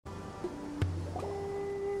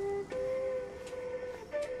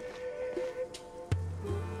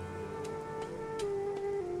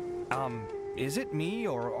Is it me,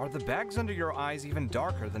 or are the bags under your eyes even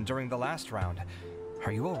darker than during the last round?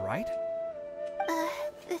 Are you alright?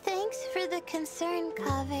 Thanks for the concern,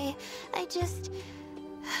 Kaveh. I just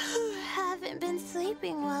haven't been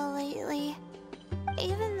sleeping well lately.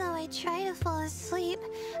 Even though I try to fall asleep,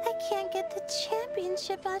 I can't get the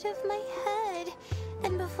championship out of my head.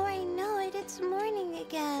 And before I know it, it's morning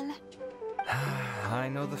again. I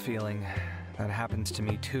know the feeling. That happens to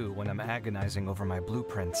me too when I'm agonizing over my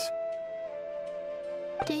blueprints.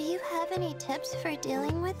 Do you have any tips for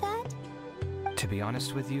dealing with that? To be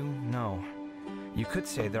honest with you, no. You could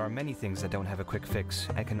say there are many things that don't have a quick fix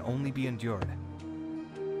and can only be endured.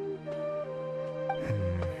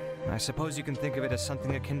 I suppose you can think of it as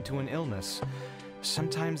something akin to an illness.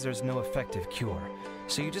 Sometimes there's no effective cure,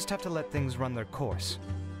 so you just have to let things run their course.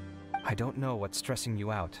 I don't know what's stressing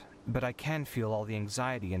you out, but I can feel all the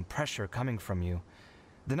anxiety and pressure coming from you.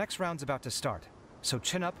 The next round's about to start, so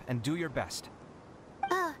chin up and do your best.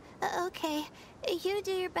 Oh, okay. You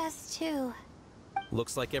do your best too.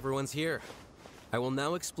 Looks like everyone's here. I will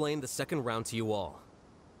now explain the second round to you all.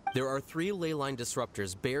 There are 3 leyline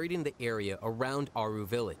disruptors buried in the area around Aru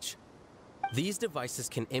village. These devices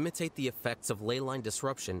can imitate the effects of leyline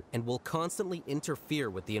disruption and will constantly interfere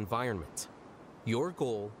with the environment. Your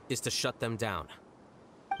goal is to shut them down.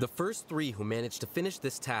 The first 3 who manage to finish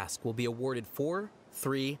this task will be awarded 4,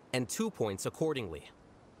 3, and 2 points accordingly.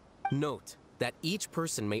 Note that each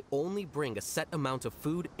person may only bring a set amount of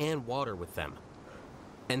food and water with them,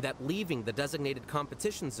 and that leaving the designated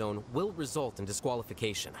competition zone will result in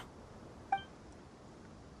disqualification.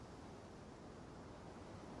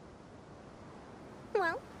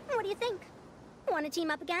 Well, what do you think? Want to team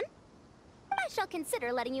up again? I shall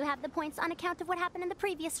consider letting you have the points on account of what happened in the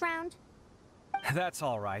previous round. That's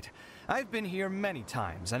all right. I've been here many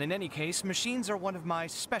times, and in any case, machines are one of my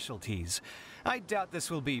specialties. I doubt this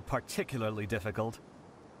will be particularly difficult.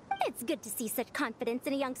 It's good to see such confidence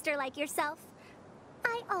in a youngster like yourself.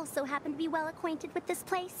 I also happen to be well acquainted with this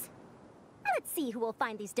place. Let's see who will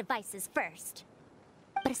find these devices first.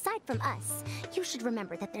 But aside from us, you should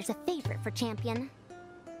remember that there's a favorite for Champion.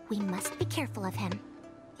 We must be careful of him.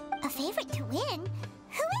 A favorite to win?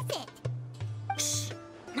 Who is it? Shh!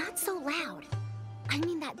 Not so loud. I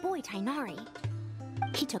mean that boy, Tainari.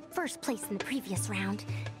 He took first place in the previous round,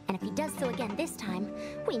 and if he does so again this time,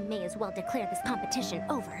 we may as well declare this competition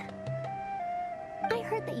over. I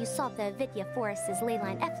heard that you solved the Avidya Forest's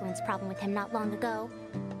leyline effluence problem with him not long ago.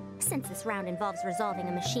 Since this round involves resolving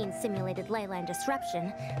a machine-simulated leyline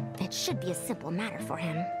disruption, it should be a simple matter for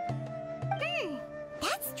him.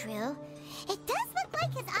 That's true. It does look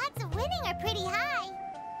like his odds of winning are pretty high.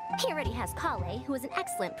 He already has Kale, who is an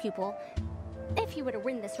excellent pupil. If he were to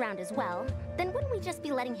win this round as well, then wouldn't we just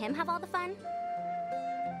be letting him have all the fun?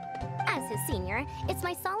 As his senior, it's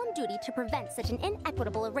my solemn duty to prevent such an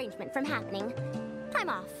inequitable arrangement from happening. I'm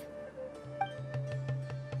off.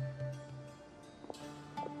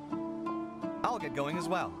 I'll get going as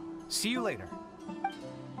well. See you later.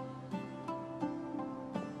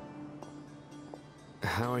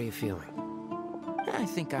 How are you feeling? I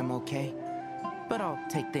think I'm okay, but I'll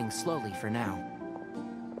take things slowly for now.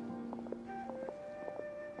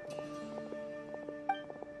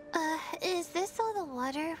 Is this all the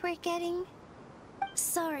water we're getting?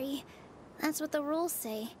 Sorry, that's what the rules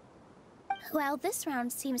say. While this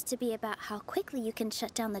round seems to be about how quickly you can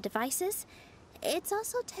shut down the devices, it's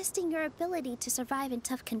also testing your ability to survive in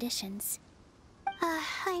tough conditions.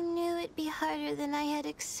 I knew it'd be harder than I had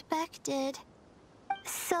expected.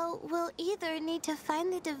 So we'll either need to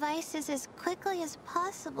find the devices as quickly as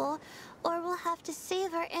possible, or we'll have to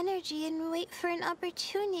save our energy and wait for an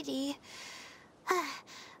opportunity.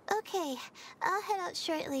 Okay, I'll head out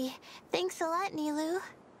shortly. Thanks a lot, Nilu.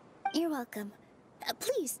 You're welcome.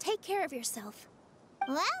 Please take care of yourself.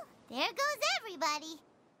 Well, there goes everybody.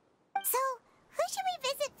 So, who should we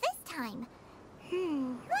visit this time?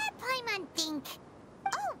 Let Paimon think.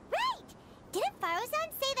 Oh, right! Didn't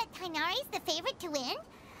Faruzan say that Tainari's the favorite to win?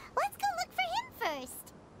 Let's go look for him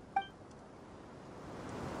first.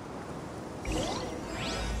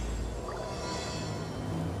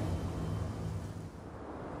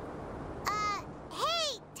 Hey,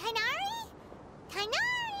 Tainari?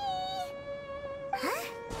 Tainari! Huh?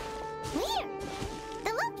 Weird.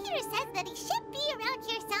 The locator says that he should be around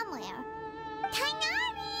here somewhere.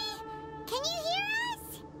 Tainari! Can you hear us?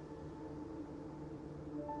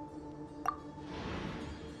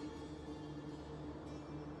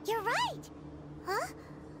 You're right! Huh?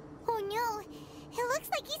 Oh no, it looks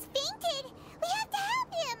like he's fainted! We have to help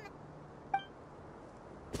him!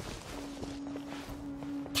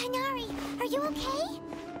 Tainari, are you okay?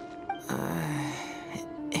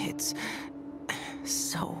 It's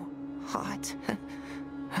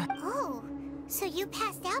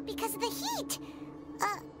because of the heat.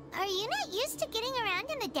 Are you not used to getting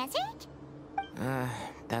around in the desert?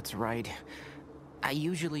 That's right. I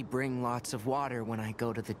usually bring lots of water when I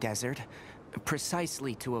go to the desert,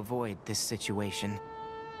 precisely to avoid this situation.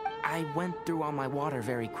 I went through all my water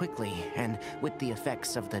very quickly, and with the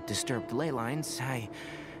effects of the disturbed ley lines, I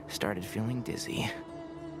started feeling dizzy.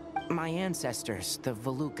 My ancestors, the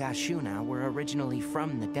Valuk-Ashuna, were originally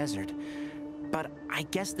from the desert. But I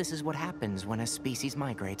guess this is what happens when a species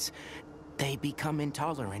migrates. They become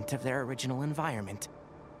intolerant of their original environment.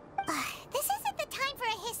 This isn't the time for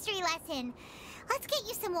a history lesson. Let's get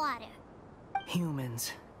you some water.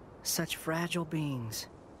 Humans. Such fragile beings.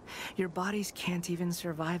 Your bodies can't even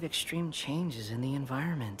survive extreme changes in the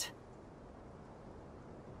environment.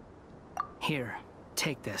 Here,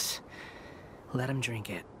 take this. Let him drink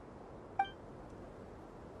it.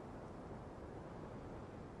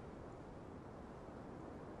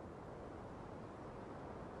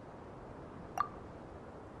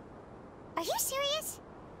 Are you serious?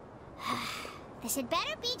 This had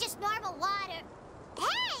better be just normal water.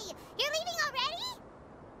 Hey! You're leaving already?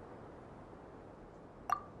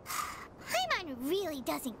 Paimon really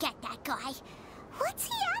doesn't get that guy. What's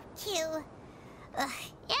he up to?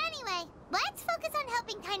 Anyway, let's focus on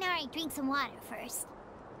helping Tighnari drink some water first.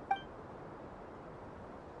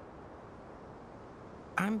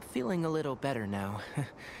 I'm feeling a little better now.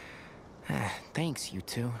 Thanks, you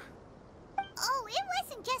two. Oh, it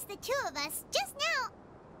wasn't just the two of us. Just now.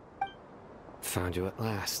 Found you at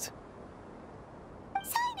last.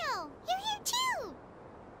 Sino, you're here too.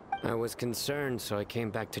 I was concerned, so I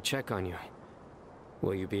came back to check on you.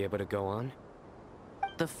 Will you be able to go on?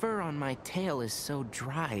 The fur on my tail is so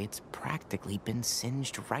dry, it's practically been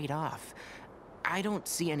singed right off. I don't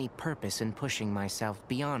see any purpose in pushing myself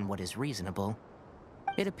beyond what is reasonable.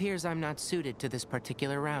 It appears I'm not suited to this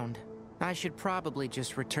particular round. I should probably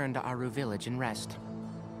just return to Aru Village and rest.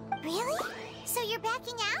 Really? So you're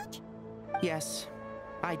backing out? Yes.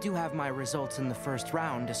 I do have my results in the first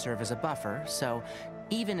round to serve as a buffer, so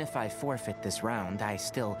even if I forfeit this round, I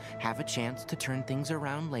still have a chance to turn things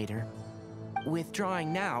around later.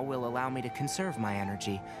 Withdrawing now will allow me to conserve my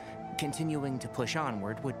energy. Continuing to push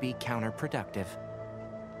onward would be counterproductive.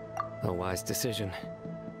 A wise decision.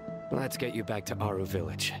 Let's get you back to Aru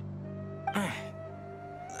Village.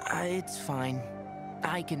 It's fine.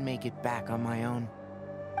 I can make it back on my own.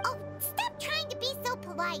 Oh, stop trying to be so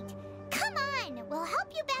polite. Come on, we'll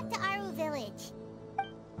help you back to Aru Village.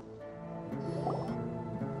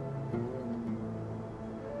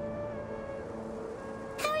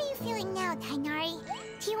 How are you feeling now, Tighnari?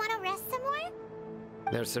 Do you want to rest some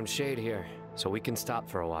more? There's some shade here, so we can stop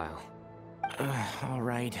for a while. All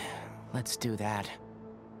right. Let's do that.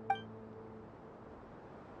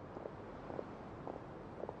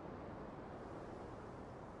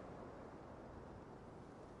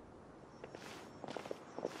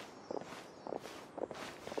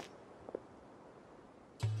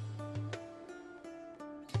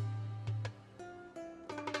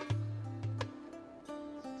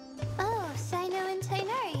 Oh, Sino and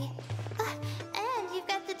Tighnari. And you've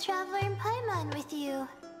got the Traveler and Paimon with you.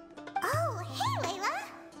 Oh, hey, Layla.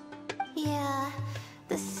 Yeah,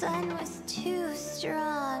 the sun was too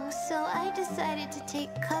strong, so I decided to take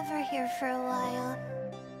cover here for a while.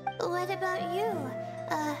 What about you?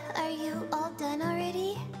 Are you all done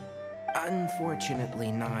already?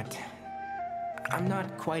 Unfortunately not. I'm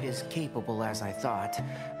not quite as capable as I thought.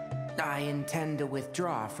 I intend to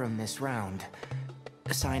withdraw from this round.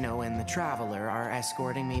 Sino and the Traveler are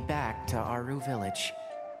escorting me back to Aru Village.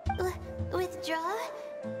 Withdraw?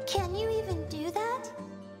 Can you even do that?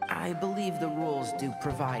 I believe the rules do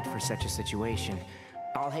provide for such a situation.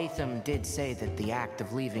 Alhaitham did say that the act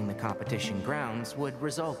of leaving the competition grounds would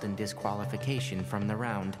result in disqualification from the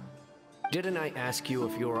round. Didn't I ask you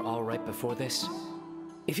if you were all right before this?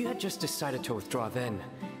 If you had just decided to withdraw then,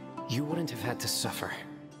 you wouldn't have had to suffer.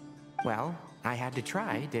 Well, I had to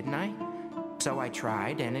try, didn't I? So I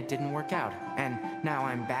tried, and it didn't work out, and now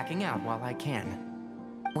I'm backing out while I can.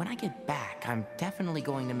 When I get back, I'm definitely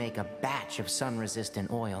going to make a batch of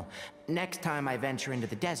sun-resistant oil. Next time I venture into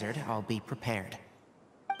the desert, I'll be prepared.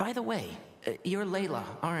 By the way, you're Layla,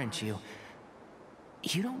 aren't you?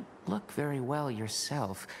 You don't look very well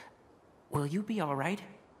yourself. Will you be all right?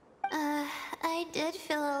 I did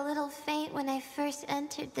feel a little faint when I first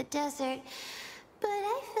entered the desert, but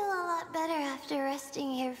I feel a lot better after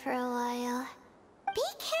resting here for a while. Be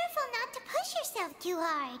careful not to push yourself too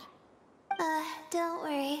hard. Don't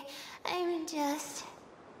worry. I'm just...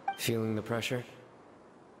 Feeling the pressure?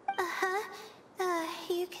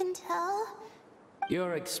 You can tell?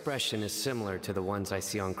 Your expression is similar to the ones I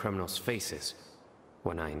see on criminals' faces.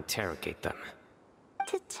 when I interrogate them.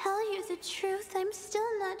 To tell you the truth, I'm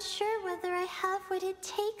still not sure whether I have what it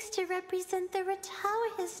takes to represent the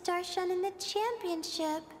Ratawa Darshan in the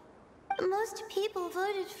championship. Most people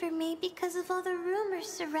voted for me because of all the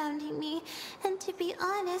rumors surrounding me, and to be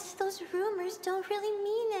honest, those rumors don't really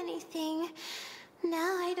mean anything.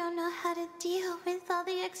 Now I don't know how to deal with all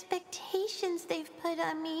the expectations they've put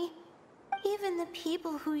on me. Even the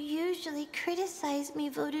people who usually criticize me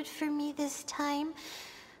voted for me this time.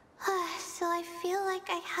 So I feel like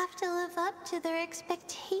I have to live up to their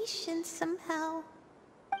expectations somehow.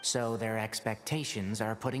 So their expectations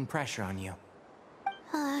are putting pressure on you.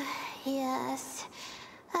 Yes.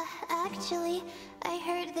 Actually, I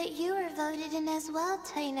heard that you were voted in as well,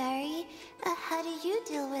 Tainari. How do you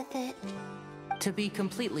deal with it? To be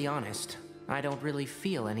completely honest, I don't really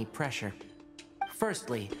feel any pressure.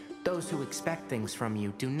 Firstly, those who expect things from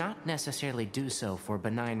you do not necessarily do so for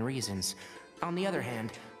benign reasons. On the other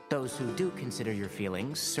hand, those who do consider your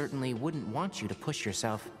feelings certainly wouldn't want you to push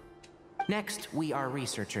yourself. Next, we are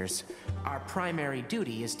researchers. Our primary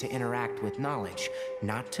duty is to interact with knowledge,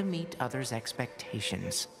 not to meet others'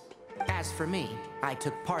 expectations. As for me, I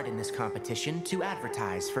took part in this competition to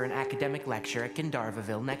advertise for an academic lecture at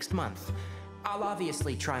Gandharvaville next month. I'll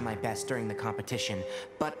obviously try my best during the competition,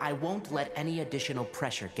 but I won't let any additional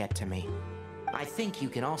pressure get to me. I think you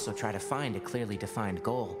can also try to find a clearly defined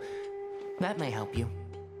goal. That may help you.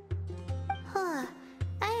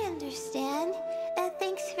 I understand.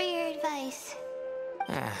 Thanks for your advice.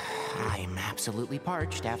 I'm absolutely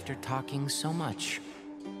parched after talking so much.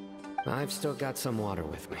 I've still got some water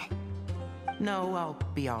with me. No, I'll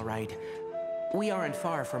be all right. We aren't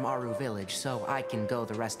far from Aru Village, so I can go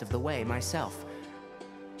the rest of the way myself.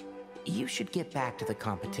 You should get back to the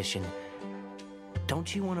competition.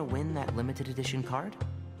 Don't you want to win that limited edition card?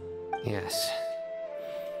 Yes.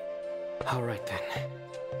 All right then.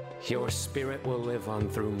 Your spirit will live on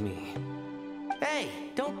through me. Hey,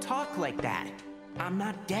 don't talk like that. I'm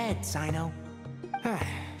not dead, Sino.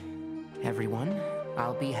 Everyone,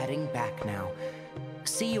 I'll be heading back now.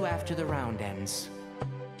 See you after the round ends.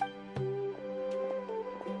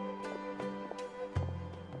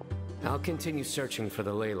 I'll continue searching for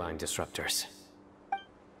the ley line disruptors.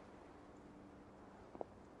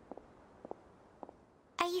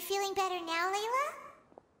 Are you feeling better now, Layla?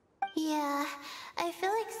 Yeah, I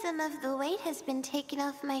feel like some of the weight has been taken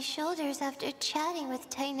off my shoulders after chatting with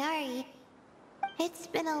Tainari. It's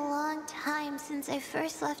been a long time since I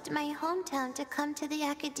first left my hometown to come to the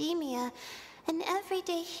academia, and every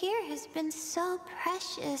day here has been so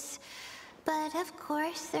precious. But of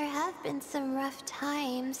course, there have been some rough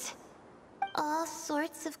times. All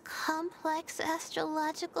sorts of complex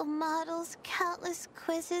astrological models, countless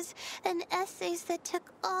quizzes, and essays that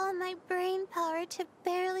took all my brain power to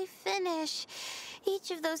barely finish.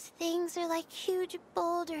 Each of those things are like huge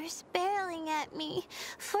boulders barreling at me,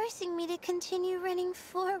 forcing me to continue running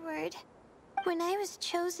forward. When I was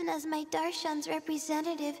chosen as my Darshan's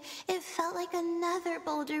representative, it felt like another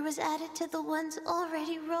boulder was added to the ones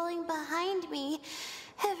already rolling behind me.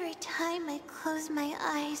 Every time I close my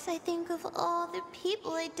eyes, I think of all the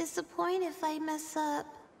people I'd disappoint if I mess up.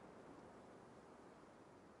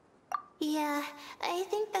 Yeah, I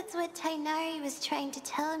think that's what Tainari was trying to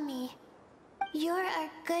tell me. You're our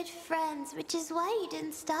good friends, which is why you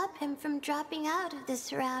didn't stop him from dropping out of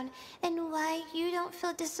this round, and why you don't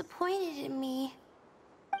feel disappointed in me.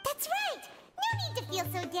 That's right! No need to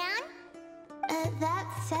feel so down! That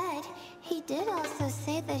said, he did also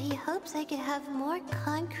say that he hopes I could have more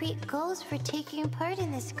concrete goals for taking part in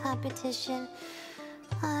this competition.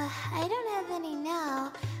 I don't have any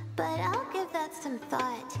now, but I'll give that some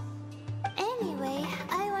thought. Anyway,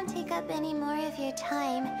 I won't take up any more of your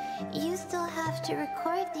time. You still have to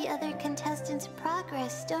record the other contestants'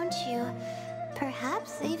 progress, don't you?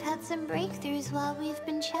 Perhaps they've had some breakthroughs while we've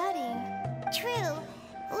been chatting. True.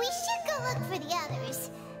 We should go look for the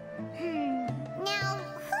others. Now,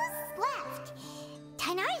 who's left?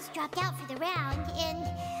 Tainari's dropped out for the round, and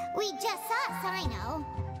we just saw Sino.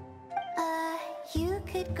 You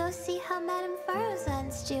could go see how Madame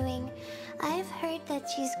Farozan's doing. I've heard that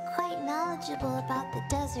she's quite knowledgeable about the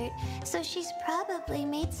desert, so she's probably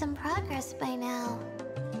made some progress by now.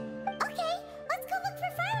 Okay, let's go look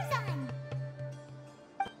for Farozan.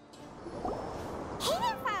 Hey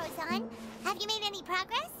there, Farozan. Have you made any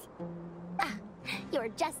progress? You're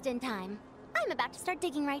just in time. I'm about to start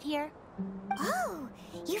digging right here. Oh,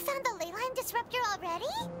 you found the ley line disruptor already?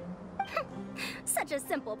 Such a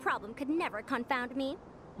simple problem could never confound me.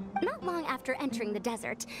 Not long after entering the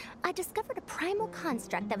desert, I discovered a primal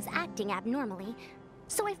construct that was acting abnormally,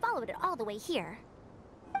 so I followed it all the way here.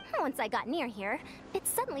 Once I got near here, it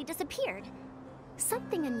suddenly disappeared.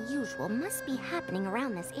 Something unusual must be happening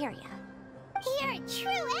around this area. You're a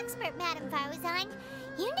true expert, Madam Faruzan.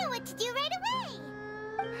 You know what to do right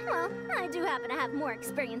away. Well, I do happen to have more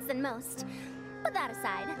experience than most. But that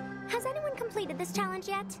aside, has anyone completed this challenge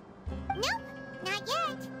yet? Nope, not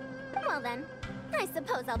yet. Well then, I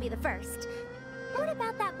suppose I'll be the first. What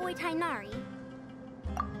about that boy Tainari?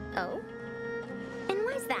 Oh? And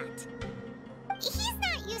why's that? He's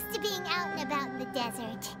not used to being out and about in the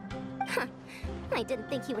desert. Huh. I didn't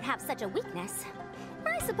think he would have such a weakness.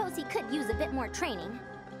 I suppose he could use a bit more training.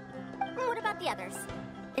 What about the others?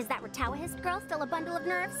 Is that Rotawahist girl still a bundle of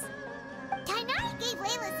nerves? Tainari gave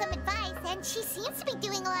Layla some advice, and she seems to be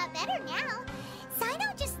doing a lot better now.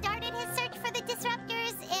 Sino just started his search for the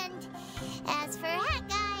disruptors, and as for that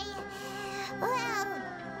guy, well,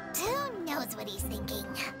 who knows what he's thinking.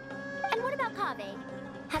 And what about Kaveh?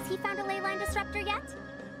 Has he found a ley line disruptor yet?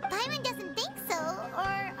 Paimon doesn't think so,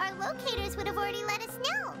 or our locators would have already let us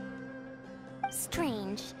know.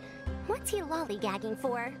 Strange. What's he lollygagging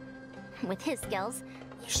for? With his skills,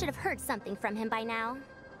 you should have heard something from him by now.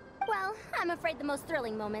 Well, I'm afraid the most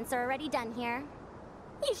thrilling moments are already done here.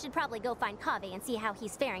 You should probably go find Kaveh and see how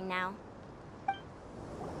he's faring now.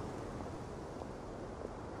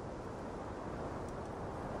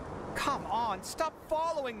 Come on, stop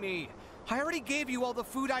following me! I already gave you all the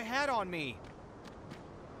food I had on me.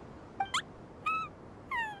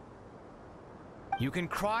 You can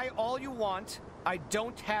cry all you want. I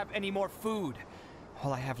don't have any more food.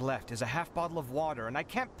 All I have left is a half bottle of water, and I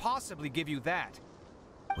can't possibly give you that.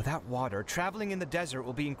 Without water, traveling in the desert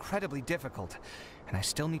will be incredibly difficult, and I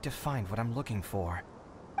still need to find what I'm looking for.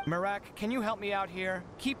 Merak, can you help me out here?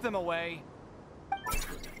 Keep them away.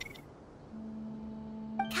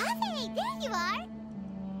 Kaveh, there you are!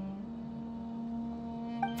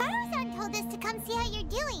 Faruzan told us to come see how you're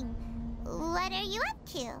doing. What are you up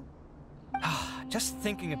to? Just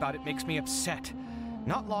thinking about it makes me upset.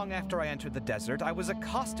 Not long after I entered the desert, I was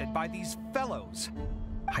accosted by these fellows.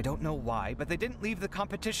 I don't know why, but they didn't leave the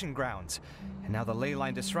competition grounds, and now the ley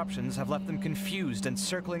line disruptions have left them confused and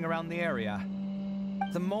circling around the area.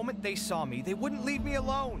 The moment they saw me, they wouldn't leave me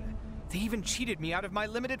alone. They even cheated me out of my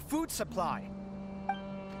limited food supply.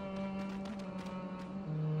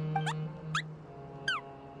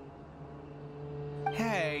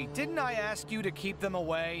 Hey, didn't I ask you to keep them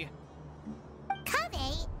away?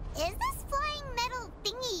 Kaveh, is this flying metal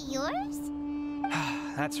thingy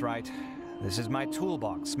yours? That's right. This is my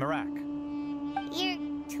toolbox, Merak. Your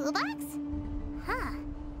toolbox? Huh.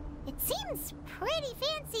 It seems pretty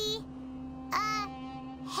fancy.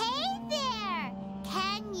 Hey there!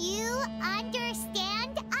 Can you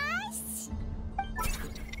understand us?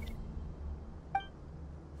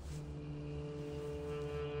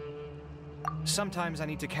 Sometimes I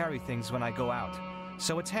need to carry things when I go out,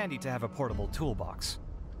 so it's handy to have a portable toolbox.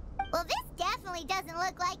 Well, this definitely doesn't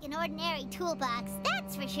look like an ordinary toolbox,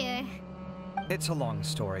 that's for sure. It's a long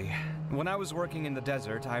story. When I was working in the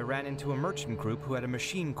desert, I ran into a merchant group who had a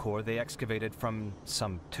machine core they excavated from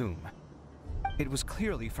some tomb. It was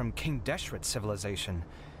clearly from King Deshret's civilization.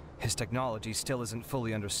 His technology still isn't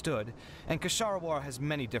fully understood, and Kasharawar has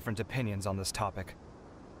many different opinions on this topic.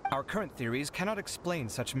 Our current theories cannot explain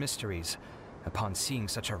such mysteries. Upon seeing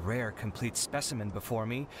such a rare, complete specimen before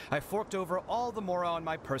me, I forked over all the mora on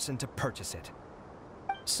my person to purchase it.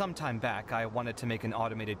 Some time back, I wanted to make an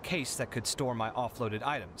automated case that could store my offloaded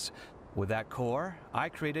items. With that core, I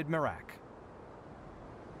created Merak.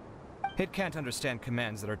 It can't understand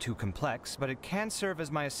commands that are too complex, but it can serve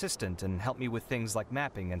as my assistant and help me with things like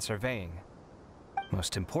mapping and surveying.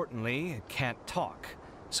 Most importantly, it can't talk,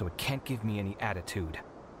 so it can't give me any attitude.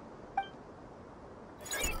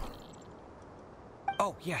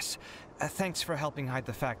 Oh, yes. Thanks for helping hide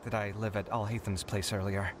the fact that I live at Alhatham's place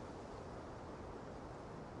earlier.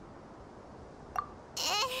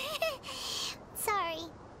 Sorry.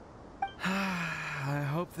 I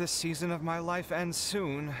hope this season of my life ends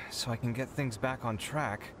soon, so I can get things back on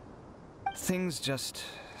track. Things just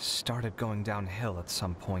started going downhill at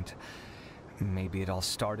some point. Maybe it all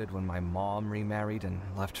started when my mom remarried and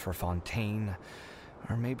left for Fontaine.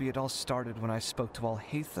 Or maybe it all started when I spoke to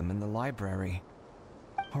Alhatham in the library.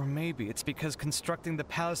 Or maybe it's because constructing the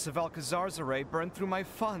Palace of Alcazar's burned through my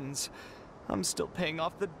funds. I'm still paying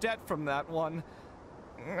off the debt from that one.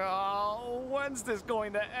 Oh, when's this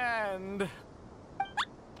going to end?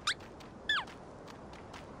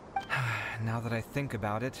 Now that I think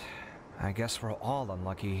about it, I guess we're all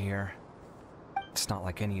unlucky here. It's not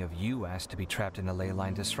like any of you asked to be trapped in a ley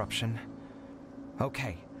line disruption.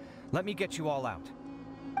 Okay, let me get you all out.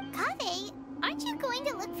 Kaveh, aren't you going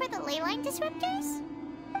to look for the ley line disruptors?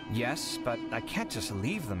 Yes, but I can't just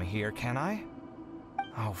leave them here, can I?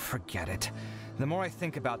 Oh, forget it. The more I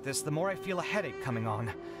think about this, the more I feel a headache coming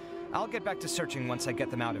on. I'll get back to searching once I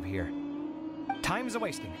get them out of here. Time's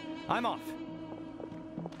a-wasting. I'm off.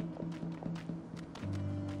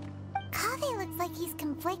 Kaveh looks like he's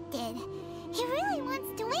conflicted. He really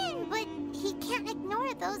wants to win, but he can't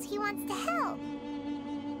ignore those he wants to help.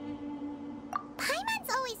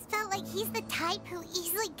 Paimon's always felt like he's the type who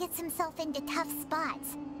easily gets himself into tough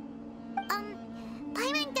spots.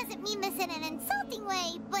 Paimon doesn't mean this in an insulting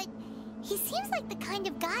way, but he seems like the kind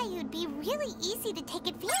of guy who'd be really easy to take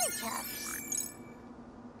advantage of.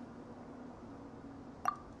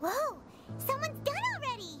 Whoa! Someone's done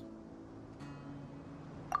already!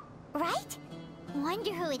 Right?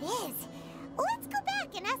 Wonder who it is. Let's go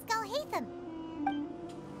back and ask Al-Haytham.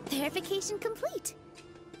 Verification complete.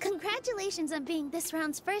 Congratulations on being this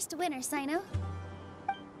round's first winner, Sino.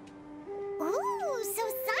 Ooh, so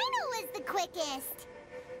Sino was the quickest!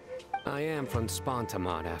 I am from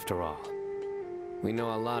Spontamod, after all. We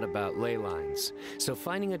know a lot about ley lines, so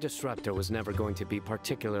finding a disruptor was never going to be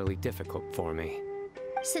particularly difficult for me.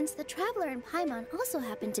 Since the Traveler and Paimon also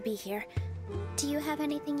happen to be here, do you have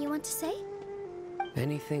anything you want to say?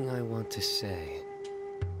 Anything I want to say?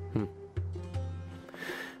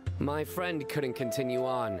 My friend couldn't continue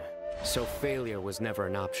on, so failure was never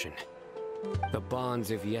an option. The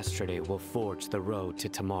bonds of yesterday will forge the road to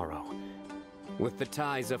tomorrow. With the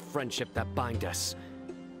ties of friendship that bind us,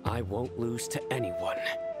 I won't lose to anyone.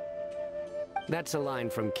 That's a line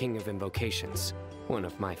from King of Invocations, one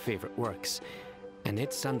of my favorite works, and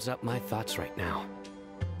it sums up my thoughts right now.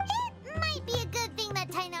 It might be a good thing that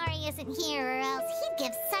Tighnari isn't here, or else he'd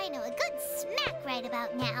give Sino a good smack right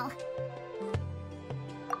about now.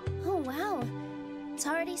 Oh wow, it's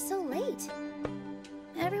already so late.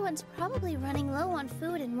 Everyone's probably running low on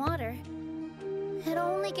food and water. It'll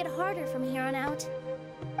only get harder from here on out.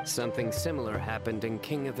 Something similar happened in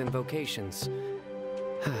King of Invocations.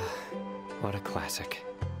 What a classic.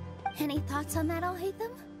 Any thoughts on that,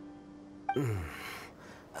 Al-Haytham?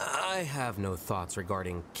 I have no thoughts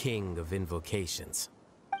regarding King of Invocations.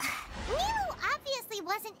 Nero obviously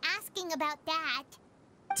wasn't asking about that.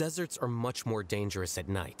 Deserts are much more dangerous at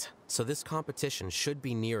night, so this competition should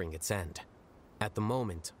be nearing its end. At the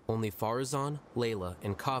moment, only Farazan, Layla,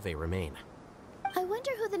 and Kaveh remain. I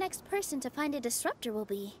wonder who the next person to find a disruptor will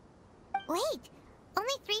be. Wait,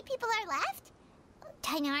 only 3 people are left?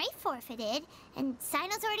 Tighnari forfeited, and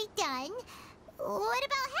Sino's already done. What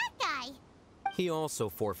about Hat Guy? He also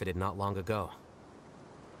forfeited not long ago.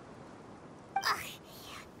 Ugh,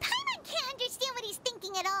 Paimon can't understand what he's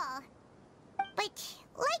thinking at all. But,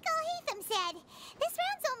 like Al-Haytham said, this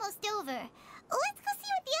round's almost over. Let's go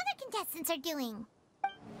see what the other contestants are doing.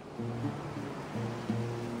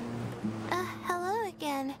 Hello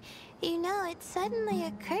again. You know, it suddenly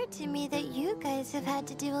occurred to me that you guys have had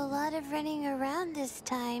to do a lot of running around this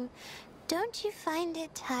time. Don't you find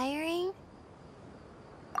it tiring?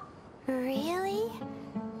 Really?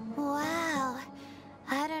 Wow.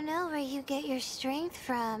 I don't know where you get your strength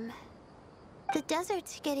from. The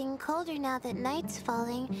desert's getting colder now that night's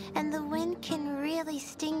falling, and the wind can really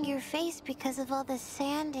sting your face because of all the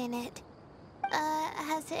sand in it.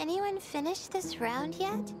 Has anyone finished this round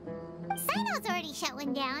yet? Sino's already shut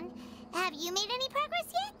one down. Have you made any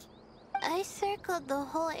progress yet? I circled the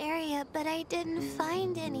whole area, but I didn't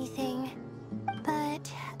find anything.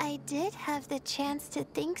 But I did have the chance to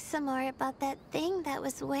think some more about that thing that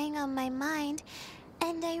was weighing on my mind,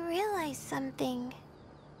 and I realized something.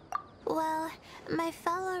 Well, my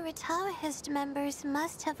fellow Retawahist members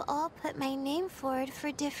must have all put my name forward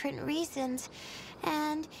for different reasons,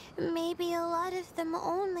 and maybe a lot of them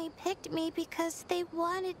only picked me because they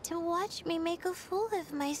wanted to watch me make a fool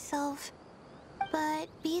of myself. But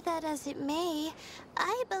be that as it may,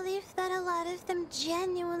 I believe that a lot of them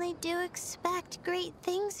genuinely do expect great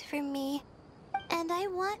things from me. And I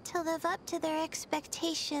want to live up to their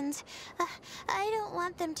expectations. I don't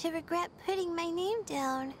want them to regret putting my name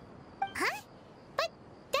down. Huh? But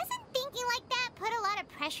doesn't thinking like that put a lot of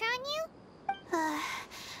pressure on you?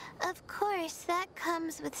 Of course, that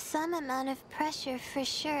comes with some amount of pressure for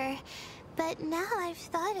sure. But now I've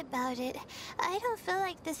thought about it, I don't feel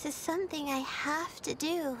like this is something I have to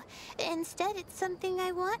do. Instead, it's something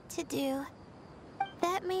I want to do.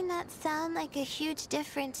 That may not sound like a huge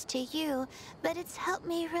difference to you, but it's helped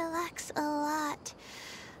me relax a lot.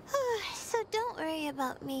 So don't worry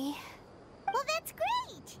about me. Well, that's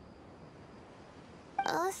great!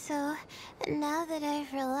 Also, now that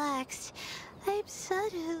I've relaxed, I'm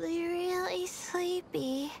suddenly really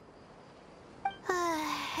sleepy.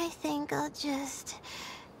 I think I'll just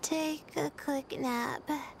take a quick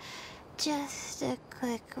nap. Just a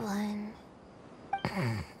quick one.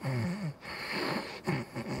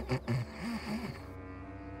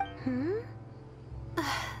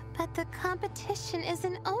 But the competition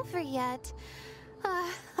isn't over yet.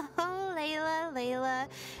 Oh, Layla.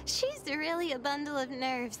 She's really a bundle of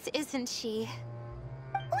nerves, isn't she?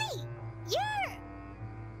 Wait, you're...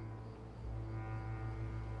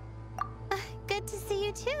 Good to see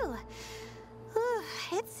you too. Ooh,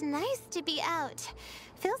 it's nice to be out.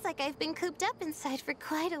 Feels like I've been cooped up inside for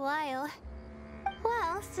quite a while.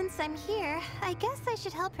 Well, since I'm here, I guess I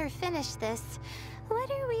should help her finish this. What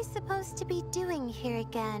are we supposed to be doing here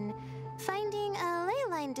again? Finding a ley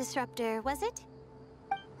line disruptor, was it?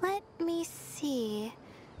 Let me see.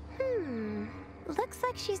 Looks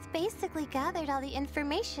like she's basically gathered all the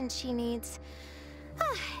information she needs.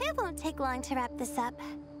 It won't take long to wrap this up.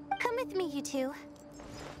 Come with me, you two.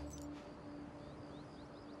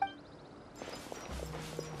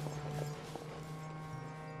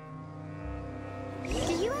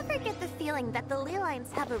 Do you ever get the feeling that the ley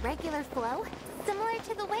lines have a regular flow? Similar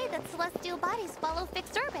to the way that celestial bodies follow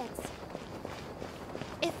fixed orbits.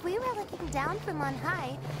 If we were looking down from on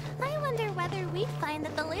high, I wonder whether we'd find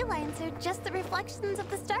that the ley lines are just the reflections of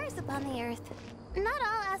the stars upon the Earth. Not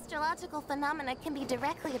all astrological phenomena can be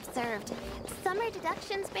directly observed. Some are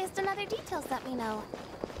deductions based on other details that we know.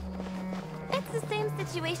 It's the same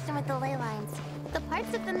situation with the ley lines. The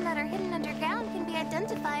parts of them that are hidden underground can be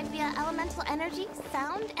identified via elemental energy,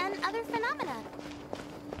 sound, and other phenomena.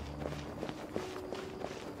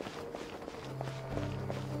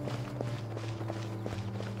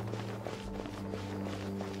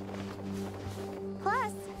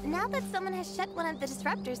 Plus, now that someone has shut one of the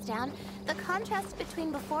disruptors down, the contrast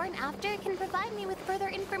between before and after can provide me with further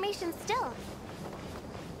information still.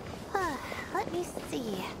 Let me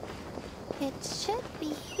see. It should be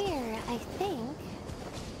here, I think.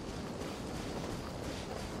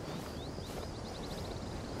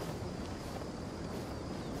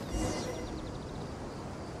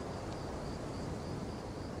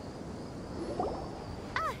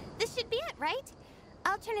 This should be it, right?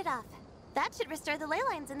 I'll turn it off. That should restore the ley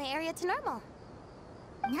lines in the area to normal.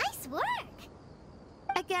 Nice work!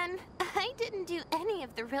 Again, I didn't do any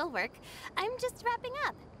of the real work. I'm just wrapping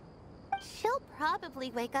up. She'll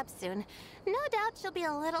probably wake up soon. No doubt she'll be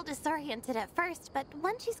a little disoriented at first, but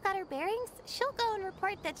once she's got her bearings, she'll go and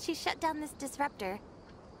report that she shut down this disruptor.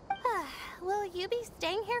 Will you be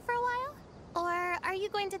staying here for a while? Or are you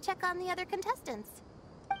going to check on the other contestants?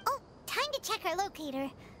 Oh, time to check our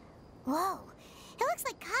locator. Whoa, it looks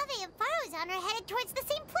like Kaveh and Farozan are headed towards the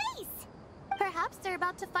same place. Perhaps they're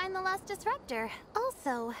about to find the last disruptor.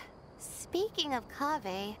 Also, speaking of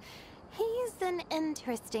Kaveh, he's an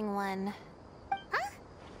interesting one. Huh?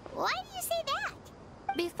 Why do you say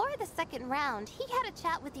that? Before the second round, he had a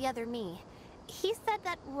chat with the other me. He said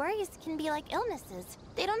that worries can be like illnesses.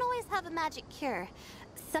 They don't always have a magic cure.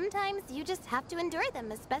 Sometimes you just have to endure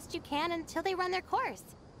them as best you can until they run their course.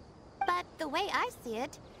 But the way I see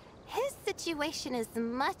it, his situation is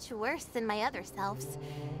much worse than my other self's.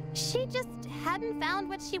 She just hadn't found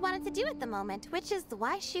what she wanted to do at the moment, which is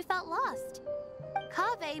why she felt lost.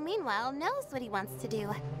 Kaveh, meanwhile, knows what he wants to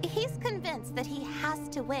do. He's convinced that he has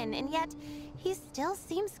to win, and yet he still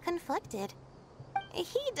seems conflicted.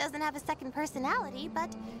 He doesn't have a second personality,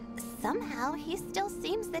 but somehow he still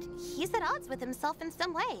seems that he's at odds with himself in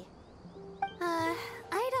some way.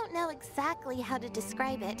 I don't know exactly how to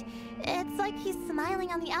describe it. It's like he's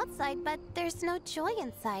smiling on the outside, but there's no joy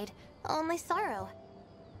inside, only sorrow.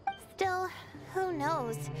 Still, who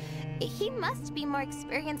knows? He must be more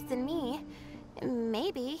experienced than me.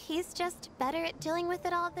 Maybe he's just better at dealing with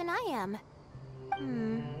it all than I am.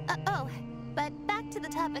 But back to the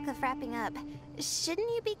topic of wrapping up. Shouldn't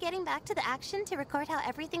you be getting back to the action to record how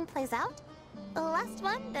everything plays out? The last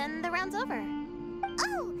one, then the round's over.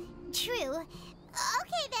 Oh, true.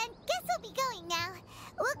 Okay then, guess we'll be going now.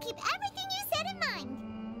 We'll keep everything you said in mind.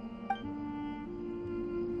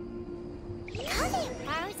 Kaveh and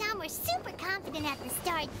Farozan were super confident at the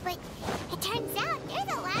start, but it turns out they're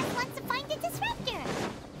the last ones to find the disruptor.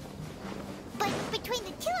 But between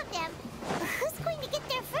the two of them, who's going to get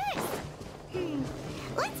there first?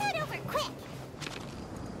 Let's head over quick.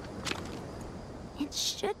 It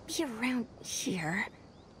should be around here.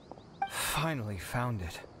 Finally found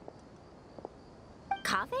it.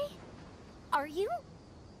 Kaveh? Are you?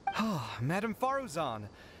 Oh, Madame Faruzan.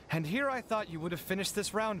 And here I thought you would have finished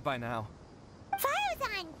this round by now.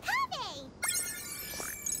 Farozan, Kaveh!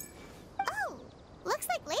 Oh, looks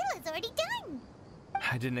like Layla's already done.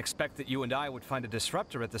 I didn't expect that you and I would find a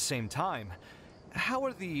disruptor at the same time. How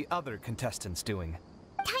are the other contestants doing?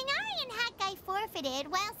 Tainari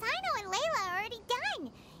profited while Sino and Layla are already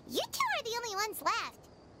done. You two are the only ones left.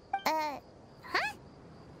 Huh?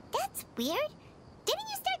 That's weird. Didn't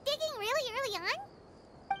you start digging really early on?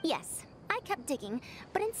 Yes, I kept digging,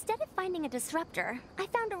 but instead of finding a disruptor, I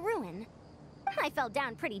found a ruin. I fell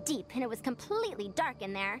down pretty deep, and it was completely dark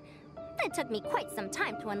in there. It took me quite some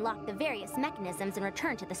time to unlock the various mechanisms and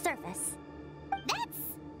return to the surface.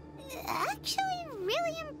 That's actually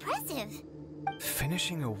really impressive.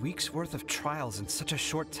 Finishing a week's worth of trials in such a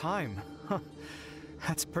short time. Huh.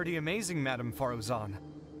 That's pretty amazing, Madame Faruzan.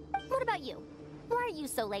 What about you? Why are you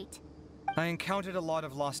so late? I encountered a lot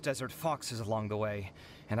of lost desert foxes along the way,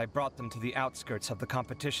 and I brought them to the outskirts of the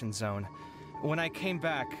competition zone. When I came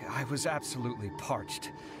back, I was absolutely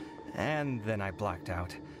parched. And then I blacked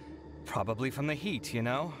out. Probably from the heat, you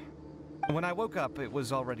know? When I woke up, it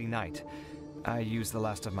was already night. I used the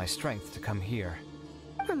last of my strength to come here.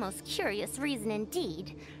 A most curious reason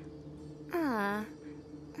indeed.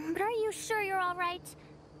 But are you sure you're all right?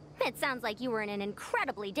 It sounds like you were in an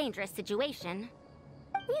incredibly dangerous situation.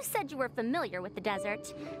 You said you were familiar with the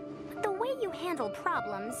desert, but the way you handle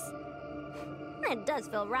problems... It does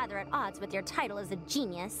feel rather at odds with your title as a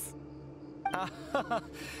genius.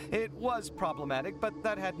 It was problematic, but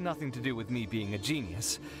that had nothing to do with me being a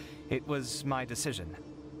genius. It was my decision.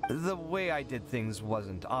 The way I did things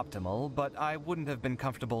wasn't optimal, but I wouldn't have been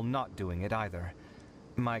comfortable not doing it either.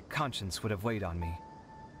 My conscience would have weighed on me.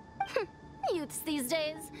 Youths these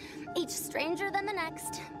days, each stranger than the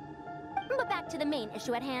next. But back to the main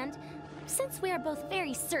issue at hand. Since we are both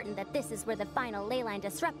very certain that this is where the final leyline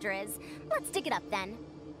disruptor is, let's dig it up then.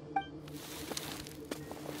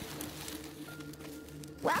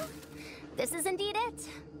 Well, this is indeed it.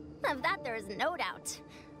 Of that there is no doubt.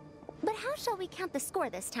 But how shall we count the score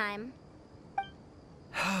this time?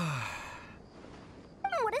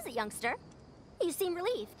 What is it, youngster? You seem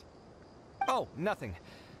relieved. Oh, nothing.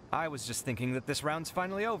 I was just thinking that this round's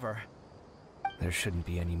finally over. There shouldn't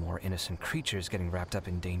be any more innocent creatures getting wrapped up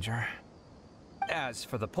in danger. As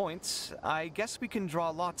for the points, I guess we can draw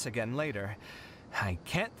lots again later. I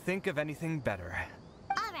can't think of anything better.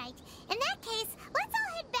 Alright, in that case, let's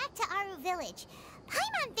all head back to Aru Village.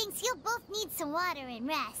 Paimon thinks you'll both need some water and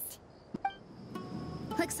rest.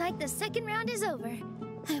 Looks like the second round is over.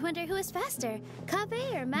 I wonder who is faster,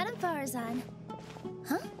 Kaveh or Madame Farazan?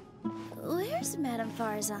 Huh? Where's Madame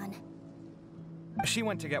Farazan? She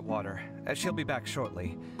went to get water. She'll be back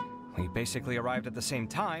shortly. We basically arrived at the same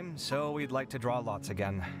time, so we'd like to draw lots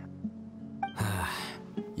again.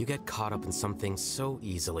 You get caught up in some things so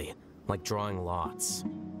easily, like drawing lots.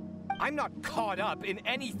 I'm not caught up in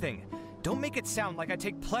anything. Don't make it sound like I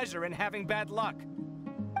take pleasure in having bad luck.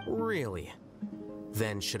 Really?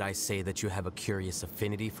 Then should I say that you have a curious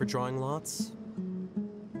affinity for drawing lots?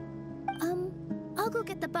 I'll go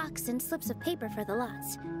get the box and slips of paper for the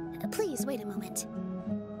lots. Please wait a moment.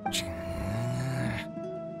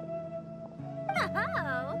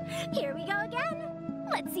 Oh, here we go again.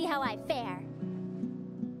 Let's see how I fare.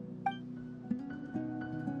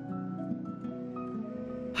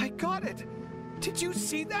 I got it! Did you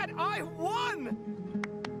see that? I won!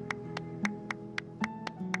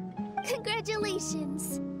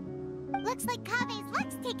 Congratulations! Looks like Kaveh's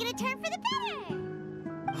luck's taking a turn for the better!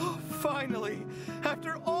 Oh, finally!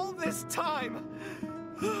 After all this time!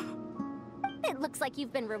 It looks like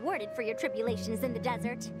you've been rewarded for your tribulations in the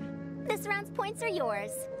desert. This round's points are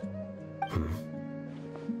yours.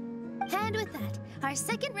 And with that, our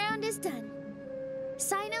second round is done.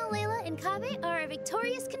 Sino, Layla, and Kaveh are our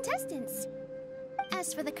victorious contestants.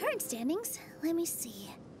 As for the current standings, let me see.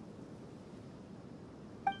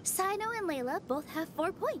 Sino and Layla both have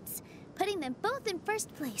 4 points, putting them both in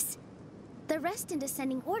first place. The rest in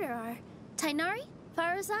descending order are Tighnari,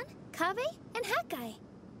 Faruzan, Kaveh, and Hakai.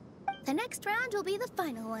 The next round will be the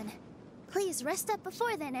final one. Please rest up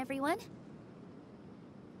before then, everyone.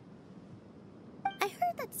 I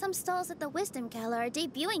heard that some stalls at the Wisdom Gala are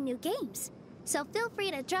debuting new games, so feel free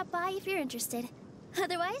to drop by if you're interested.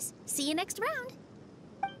 Otherwise, see you next round.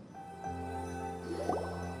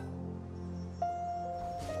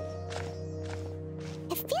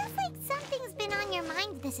 It feels like something's been on your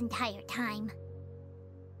mind this entire time.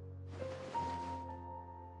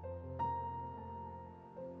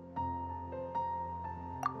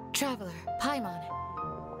 Traveler, Paimon.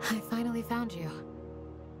 I finally found you.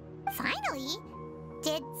 Finally?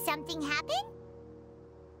 Did something happen?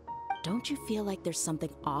 Don't you feel like there's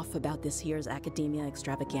something off about this year's Academia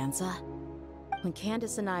Extravaganza? When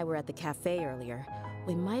Candace and I were at the cafe earlier,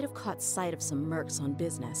 we might have caught sight of some mercs on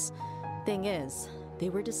business. Thing is, they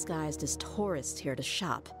were disguised as tourists here to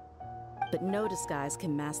shop. But no disguise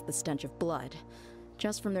can mask the stench of blood.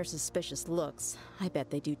 Just from their suspicious looks, I bet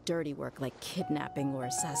they do dirty work like kidnapping or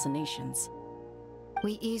assassinations.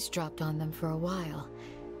 We eavesdropped on them for a while.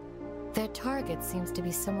 Their target seems to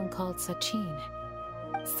be someone called Sachin.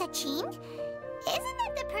 Sachin? Isn't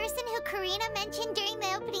that the person who Karina mentioned during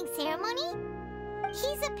the opening ceremony?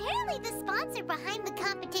 He's apparently the sponsor behind the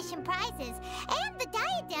competition prizes and the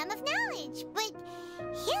Diadem of Knowledge, but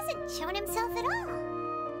he hasn't shown himself at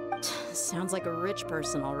all. Sounds like a rich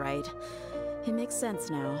person, all right. It makes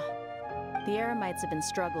sense now. The Eremites have been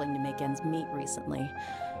struggling to make ends meet recently,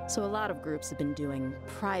 so a lot of groups have been doing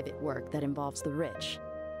private work that involves the rich.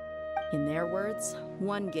 In their words,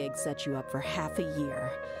 one gig sets you up for half a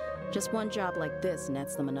year. Just one job like this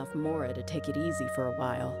nets them enough mora to take it easy for a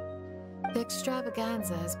while. The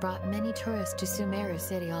extravaganza has brought many tourists to Sumeru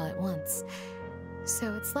City all at once,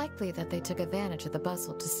 so it's likely that they took advantage of the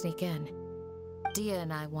bustle to sneak in. Dia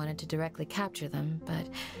and I wanted to directly capture them, but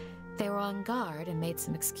they were on guard and made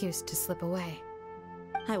some excuse to slip away.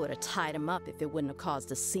 I would have tied him up if it wouldn't have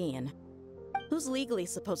caused a scene. Who's legally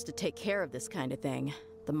supposed to take care of this kind of thing?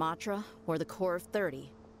 The Matra or the Core of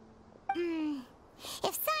 30? If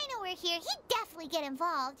Sino were here, he'd definitely get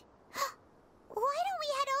involved. Why don't we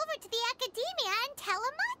head over to the Academia and tell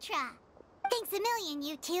Amatra? Thanks a million,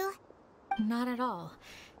 you two. Not at all.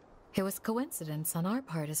 It was coincidence on our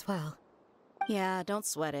part as well. Yeah, don't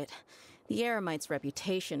sweat it. The Eremites'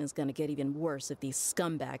 reputation is gonna get even worse if these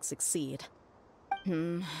scumbags succeed.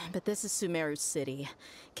 But this is Sumeru City.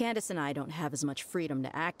 Candace and I don't have as much freedom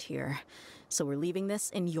to act here, so we're leaving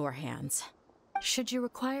this in your hands. Should you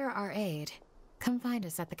require our aid, come find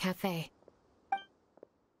us at the cafe.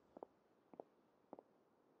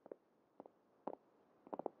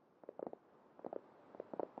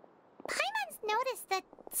 Paimon's noticed that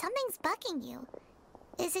something's bugging you.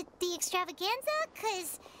 Is it the extravaganza?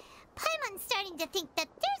 'Cause Paimon's starting to think that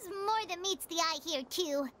there's more than meets the eye here,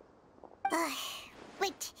 too.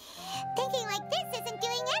 But thinking like this isn't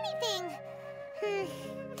doing anything.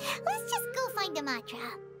 Let's just go find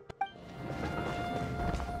Amatra.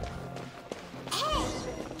 Hey,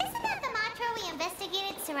 isn't that the Matra we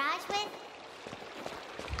investigated Siraj with?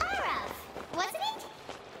 Arav, wasn't it?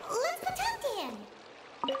 Let's go talk to him.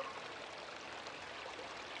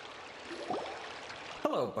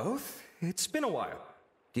 Hello, both. It's been a while.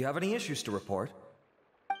 Do you have any issues to report?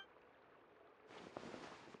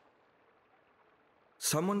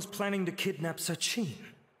 Someone's planning to kidnap Sachin.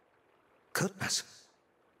 Goodness.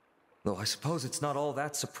 Though I suppose it's not all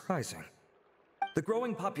that surprising. The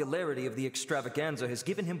growing popularity of the extravaganza has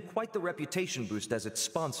given him quite the reputation boost as its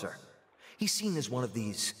sponsor. He's seen as one of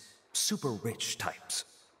these super rich types.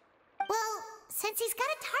 Well, since he's got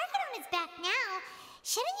a target on his back now,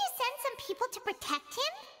 shouldn't you send some people to protect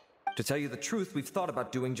him? To tell you the truth, we've thought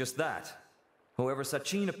about doing just that. However,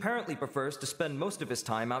 Sachin apparently prefers to spend most of his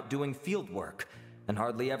time out doing field work, and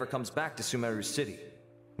hardly ever comes back to Sumeru City.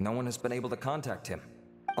 No one has been able to contact him.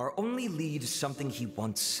 Our only lead is something he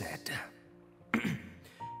once said.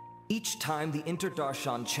 Each time the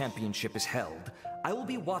Inter-Darshan Championship is held, I will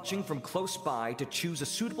be watching from close by to choose a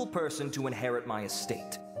suitable person to inherit my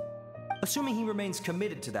estate. Assuming he remains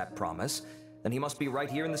committed to that promise, then he must be right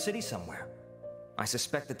here in the city somewhere. I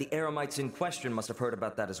suspect that the Eremites in question must have heard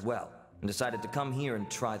about that as well, and decided to come here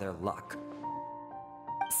and try their luck.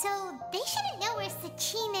 So they shouldn't know where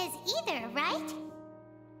Sachin is either, right?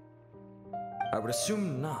 I would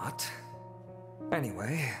assume not.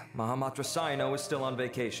 Anyway, Mahamatra Saino is still on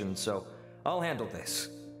vacation, so I'll handle this.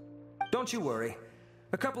 Don't you worry.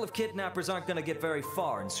 A couple of kidnappers aren't gonna get very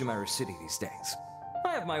far in Sumeru City these days.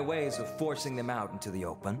 I have my ways of forcing them out into the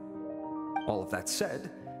open. All of that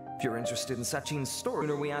said, if you're interested in Sachin's story,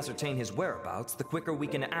 the sooner we ascertain his whereabouts, the quicker we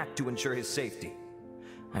can act to ensure his safety.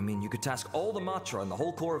 I mean, you could task all the Matra and the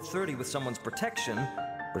whole Core of 30 with someone's protection,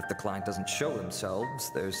 but if the client doesn't show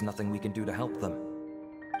themselves, there's nothing we can do to help them.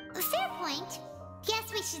 Fair point.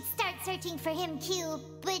 Guess we should start searching for him too,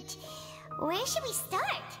 but where should we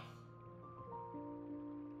start?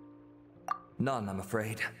 None, I'm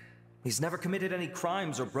afraid. He's never committed any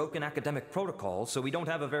crimes or broken academic protocol, so we don't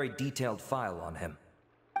have a very detailed file on him.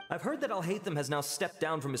 I've heard that Alhaitham has now stepped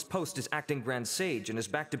down from his post as acting Grand Sage and is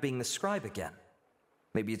back to being the scribe again.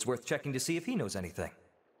 Maybe it's worth checking to see if he knows anything.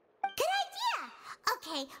 Good idea!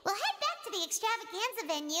 Okay, we'll head back to the extravaganza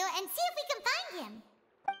venue and see if we can find him.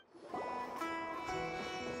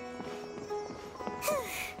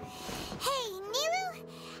 Hey, Nilu,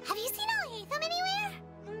 have you seen Alhaitham anywhere?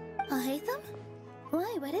 Alhaitham?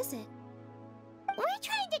 Why, what is it? We're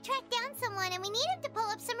trying to track down someone and we need him to pull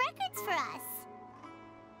up some records for us.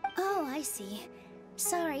 Oh, I see.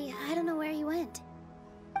 Sorry, I don't know where he went.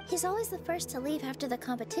 He's always the first to leave after the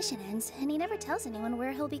competition ends, and he never tells anyone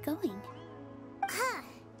where he'll be going. Huh.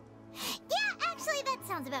 Yeah, actually, that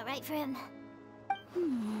sounds about right for him.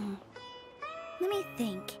 Let me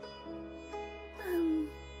think.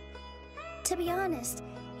 To be honest,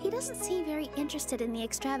 he doesn't seem very interested in the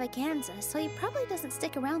extravaganza, so he probably doesn't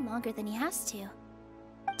stick around longer than he has to.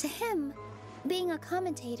 To him, being a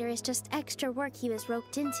commentator is just extra work he was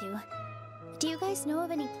roped into. Do you guys know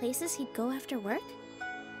of any places he'd go after work?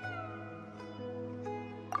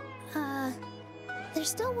 There's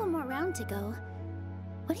still one more round to go.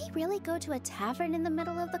 Would he really go to a tavern in the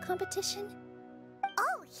middle of the competition?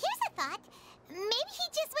 Oh, here's a thought. Maybe he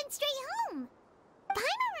just went straight home.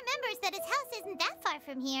 Paimon remembers that his house isn't that far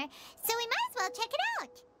from here, so we might as well check it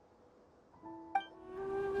out.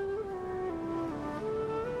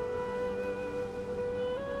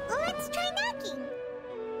 Let's try knocking.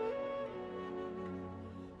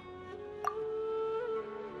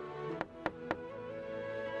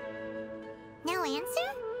 No answer?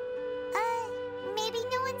 Maybe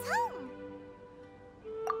no one's home.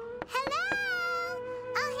 Hello?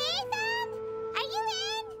 Alhaitham? Are you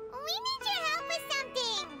in? We need your help with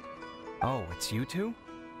something. Oh, it's you two?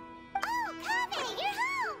 Oh, Kaveh, you're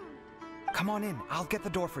home. Come on in, I'll get the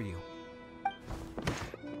door for you.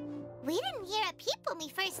 We didn't hear a peep when we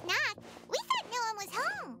first knocked. We thought no one was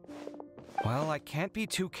home. Well, I can't be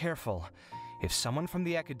too careful. If someone from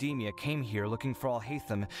the academia came here looking for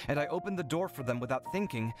Alhaitham, and I opened the door for them without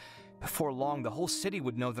thinking, before long the whole city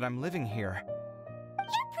would know that I'm living here.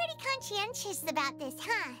 You're pretty conscientious about this,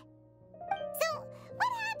 huh? So, what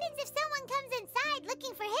happens if someone comes inside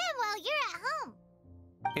looking for him while you're at home?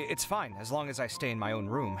 It's fine, as long as I stay in my own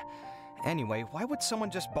room. Anyway, why would someone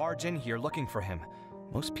just barge in here looking for him?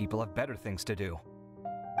 Most people have better things to do.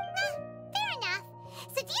 Fair enough.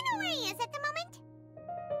 So do you know where he is at the moment?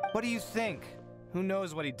 What do you think? Who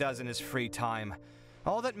knows what he does in his free time?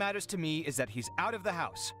 All that matters to me is that he's out of the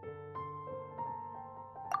house.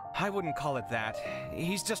 I wouldn't call it that.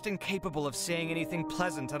 He's just incapable of saying anything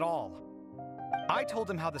pleasant at all. I told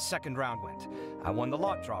him how the second round went. I won the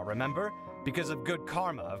lot draw, remember? Because of good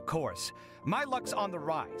karma, of course. My luck's on the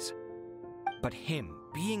rise. But him,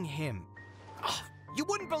 being him... Oh, you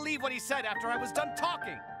wouldn't believe what he said after I was done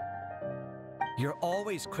talking! You're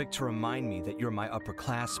always quick to remind me that you're my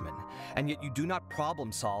upperclassman, and yet you do not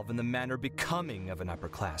problem solve in the manner becoming of an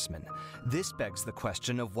upperclassman. This begs the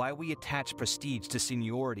question of why we attach prestige to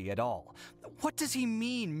seniority at all. What does he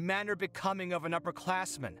mean, manner becoming of an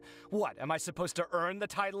upperclassman? What, am I supposed to earn the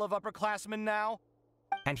title of upperclassman now?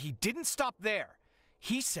 And he didn't stop there.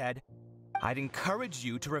 He said, I'd encourage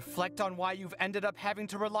you to reflect on why you've ended up having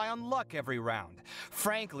to rely on luck every round.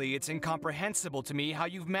 Frankly, it's incomprehensible to me how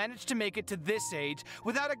you've managed to make it to this age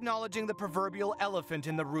without acknowledging the proverbial elephant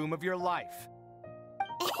in the room of your life.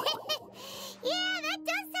 Yeah, that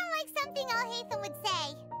does sound like something Alhaitham would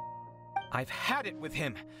say. I've had it with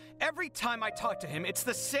him. Every time I talk to him, it's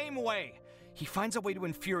the same way. He finds a way to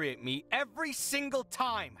infuriate me every single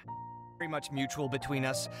time. Very much mutual between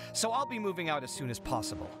us, so I'll be moving out as soon as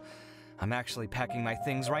possible. I'm actually packing my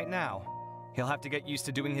things right now. He'll have to get used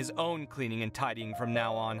to doing his own cleaning and tidying from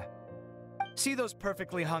now on. See those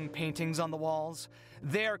perfectly hung paintings on the walls?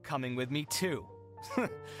 They're coming with me too.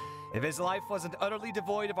 If his life wasn't utterly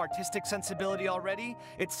devoid of artistic sensibility already,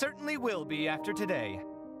 it certainly will be after today.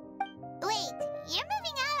 Wait, you're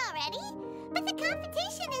moving out already? But the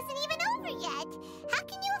competition isn't even over yet. How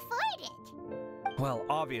can you afford it? Well,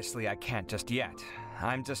 obviously I can't just yet.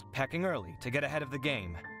 I'm just packing early to get ahead of the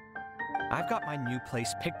game. I've got my new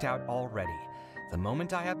place picked out already. The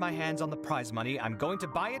moment I have my hands on the prize money, I'm going to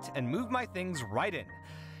buy it and move my things right in.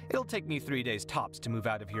 It'll take me 3 days tops to move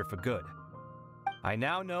out of here for good. I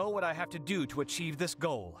now know what I have to do to achieve this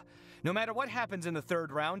goal. No matter what happens in the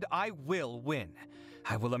third round, I will win.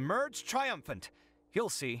 I will emerge triumphant. You'll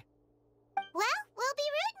see. Well, we'll be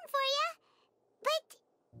rooting for you.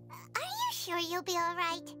 But are you sure you'll be all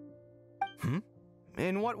right?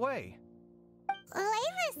 In what way?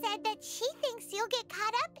 Layla said that she thinks you'll get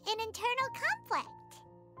caught up in internal conflict.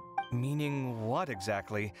 Meaning what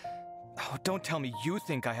exactly? Oh, don't tell me you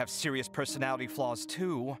think I have serious personality flaws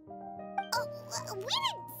too. Oh, we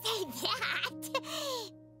didn't say that.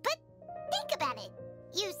 But think about it.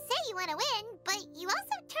 You say you want to win, but you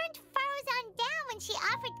also turned Faruzan down when she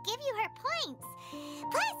offered to give you her points.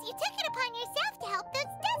 Plus, you took it upon yourself to help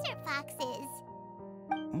those desert foxes.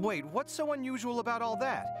 Wait, what's so unusual about all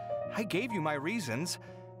that? I gave you my reasons.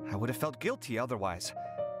 I would have felt guilty otherwise.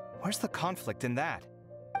 Where's the conflict in that?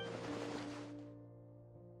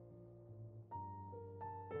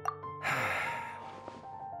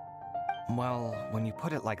 Well, when you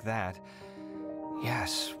put it like that,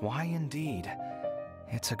 Yes, why indeed?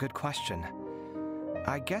 It's a good question.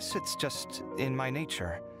 I guess it's just in my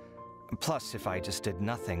nature. Plus, if I just did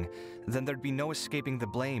nothing, then there'd be no escaping the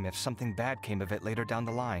blame if something bad came of it later down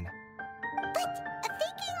the line. But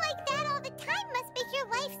thinking like that all the time must make your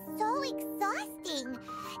life so exhausting.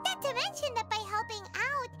 Not to mention that by helping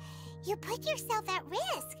out, you put yourself at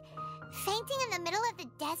risk. Fainting in the middle of the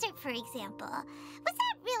desert, for example. Was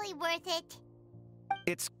that really worth it?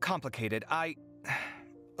 It's complicated.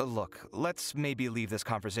 Look, let's maybe leave this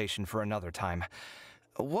conversation for another time.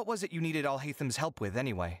 What was it you needed Alhaitham's help with,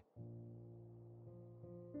 anyway?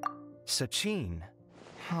 Sachin.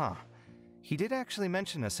 Huh. He did actually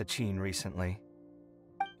mention a Sachin recently.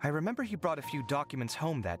 I remember he brought a few documents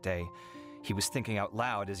home that day. He was thinking out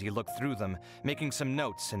loud as he looked through them, making some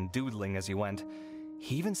notes and doodling as he went.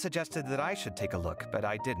 He even suggested that I should take a look, but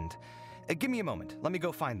I didn't. Give me a moment. Let me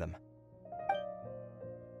go find them.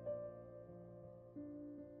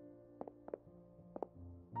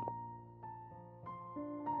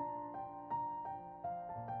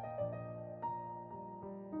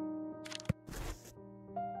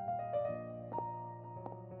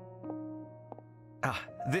 Ah,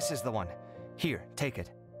 this is the one. Here, take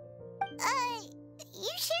it. You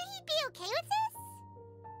sure he'd be okay with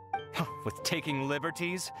this? With taking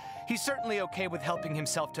liberties? He's certainly okay with helping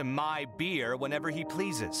himself to my beer whenever he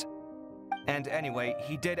pleases. And anyway,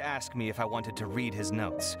 he did ask me if I wanted to read his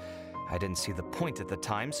notes. I didn't see the point at the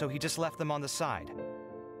time, so he just left them on the side.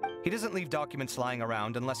 He doesn't leave documents lying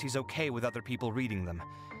around unless he's okay with other people reading them.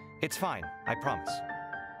 It's fine, I promise.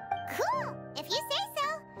 Cool, if you say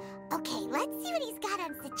so. Okay, let's see what he's got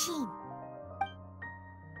on Sachin.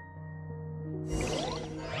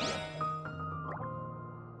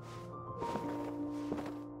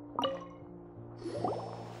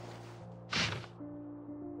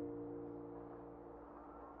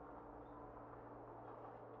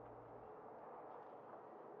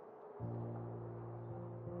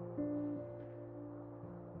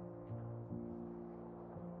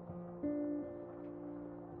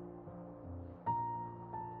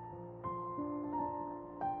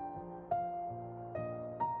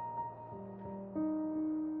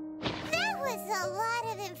 A lot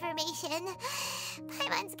of information.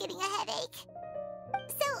 Paimon's getting a headache.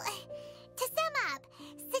 So, to sum up,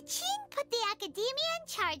 Sachin put the academia in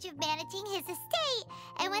charge of managing his estate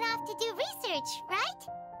and went off to do research, right?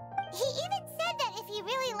 He even said that if he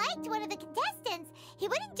really liked one of the contestants, he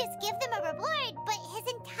wouldn't just give them a reward, but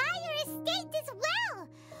his entire estate as well.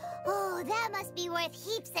 Oh, that must be worth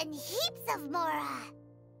heaps and heaps of Mora.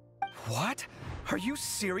 What? Are you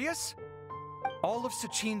serious? All of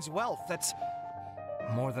Sachin's wealth, that's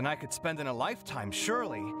more than I could spend in a lifetime,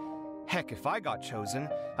 surely. Heck, if I got chosen,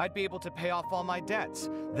 I'd be able to pay off all my debts,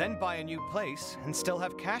 then buy a new place, and still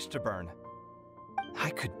have cash to burn. I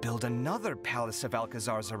could build another Palace of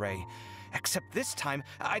Alcazar's array, except this time,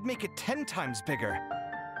 I'd make it 10 times bigger.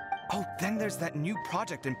 Oh, then there's that new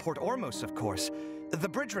project in Port Ormos, of course. The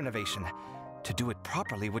bridge renovation. To do it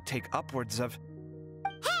properly would take upwards of...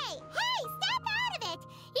 Hey, stop out of it!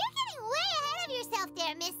 You're getting way ahead of yourself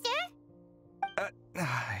there, mister!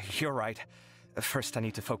 You're right. First, I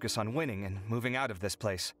need to focus on winning and moving out of this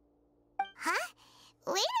place. Huh?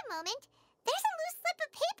 Wait a moment. There's a loose slip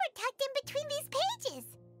of paper tucked in between these pages.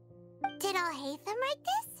 Did Alhaitham write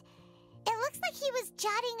this? It looks like he was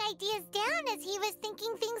jotting ideas down as he was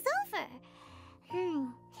thinking things over.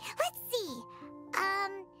 Let's see.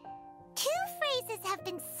 Two phrases have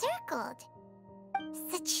been circled.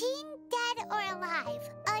 Sachin, dead or alive,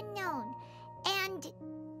 unknown, and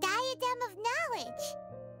diadem of knowledge.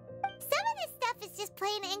 Some of this stuff is just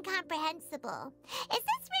plain incomprehensible. Is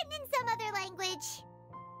this written in some other language?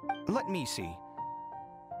 Let me see.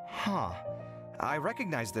 Huh. I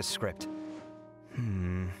recognize this script.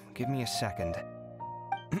 Give me a second.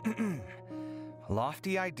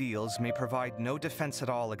 Lofty ideals may provide no defense at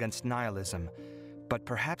all against nihilism, but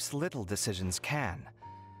perhaps little decisions can.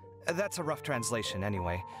 That's a rough translation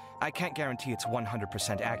anyway. I can't guarantee it's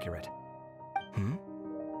 100% accurate.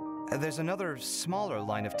 There's another smaller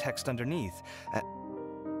line of text underneath.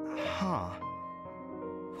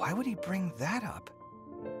 Why would he bring that up?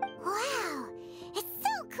 Wow! It's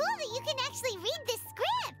so cool that you can actually read this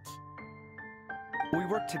script! We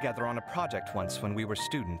worked together on a project once when we were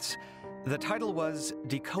students. The title was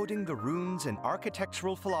Decoding the Runes and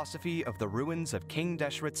Architectural Philosophy of the Ruins of King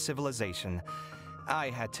Deshret's Civilization. I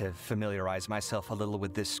had to familiarize myself a little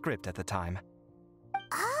with this script at the time.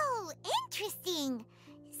 Oh, interesting!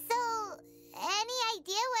 So, any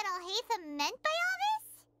idea what Alhaitham meant by all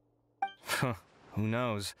this? Who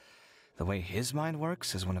knows? The way his mind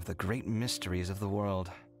works is one of the great mysteries of the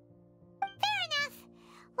world. Fair enough.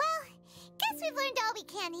 learned all we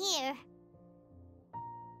can here.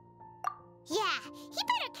 Yeah, he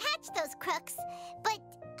better catch those crooks. But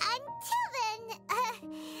until then,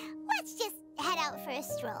 let's just head out for a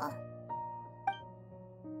stroll.